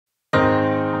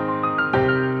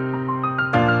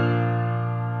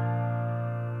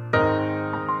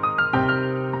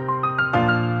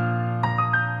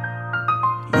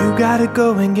gotta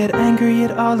go and get angry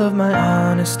at all of my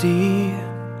honesty.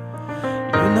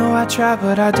 You know I try,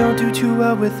 but I don't do too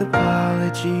well with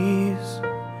apologies.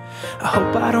 I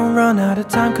hope I don't run out of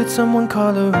time. Could someone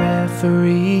call a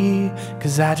referee?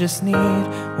 'Cause I just need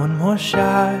one more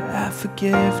shot at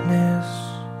forgiveness.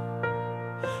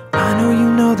 I know you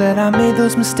know that I made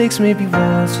those mistakes maybe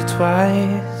once or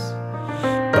twice.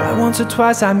 By once or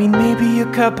twice I mean maybe a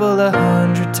couple of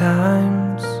 100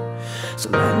 times. So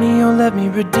let me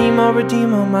redeem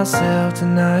all myself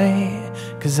tonight.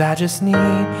 'Cause I just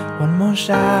need one more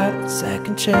shot at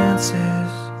second chances.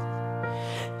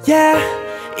 Yeah,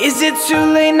 is it too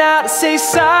late now to say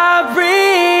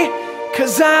sorry?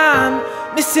 'Cause I'm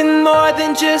missing more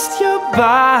than just your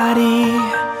body.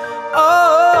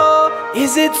 Oh,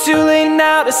 is it too late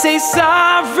now to say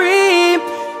sorry?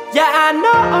 Yeah, I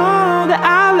know that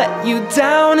I let you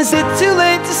down. Is it too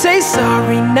late to say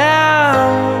sorry now?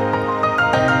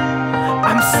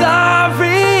 I'm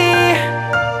sorry,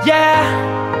 yeah,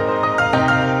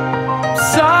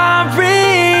 sorry,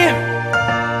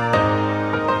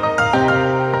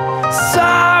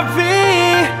 sorry,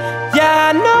 yeah,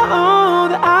 I know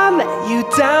that I let you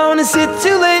down. Is it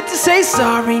too late to say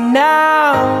sorry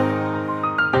now?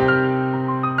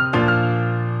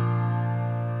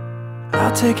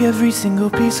 I'll take every single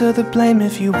piece of the blame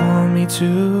if you want me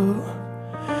to.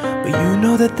 But you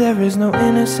know that there is no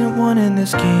innocent one in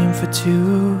this game for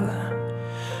two.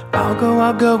 I'll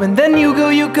go, and then you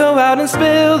go out and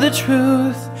spill the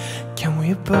truth. Can we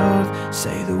both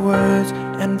say the words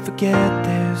and forget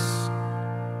this?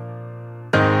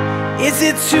 Is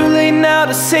it too late now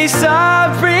to say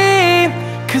sorry?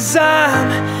 'Cause I'm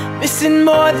missing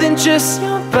more than just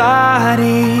your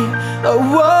body. Oh,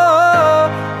 whoa.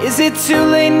 Is it too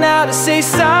late now to say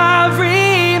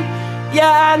sorry?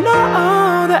 Yeah, I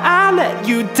know that I let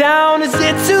you down. Is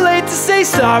it too late to say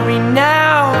sorry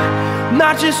now? I'm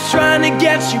not just trying to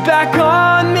get you back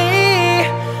on me.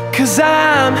 'Cause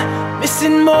I'm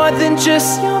missing more than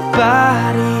just your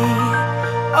body.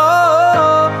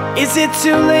 Oh, is it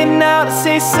too late now to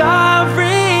say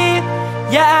sorry?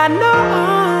 Yeah, I know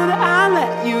that I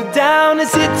let you down.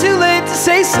 Is it too late to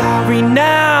say sorry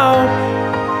now?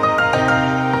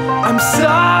 I'm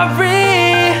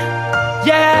sorry,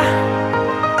 yeah,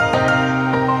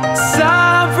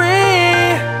 sorry,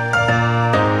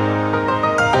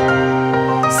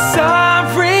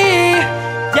 sorry,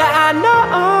 yeah, I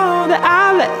know that I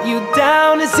let you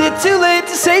down. Is it too late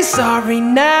to say sorry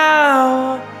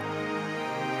now?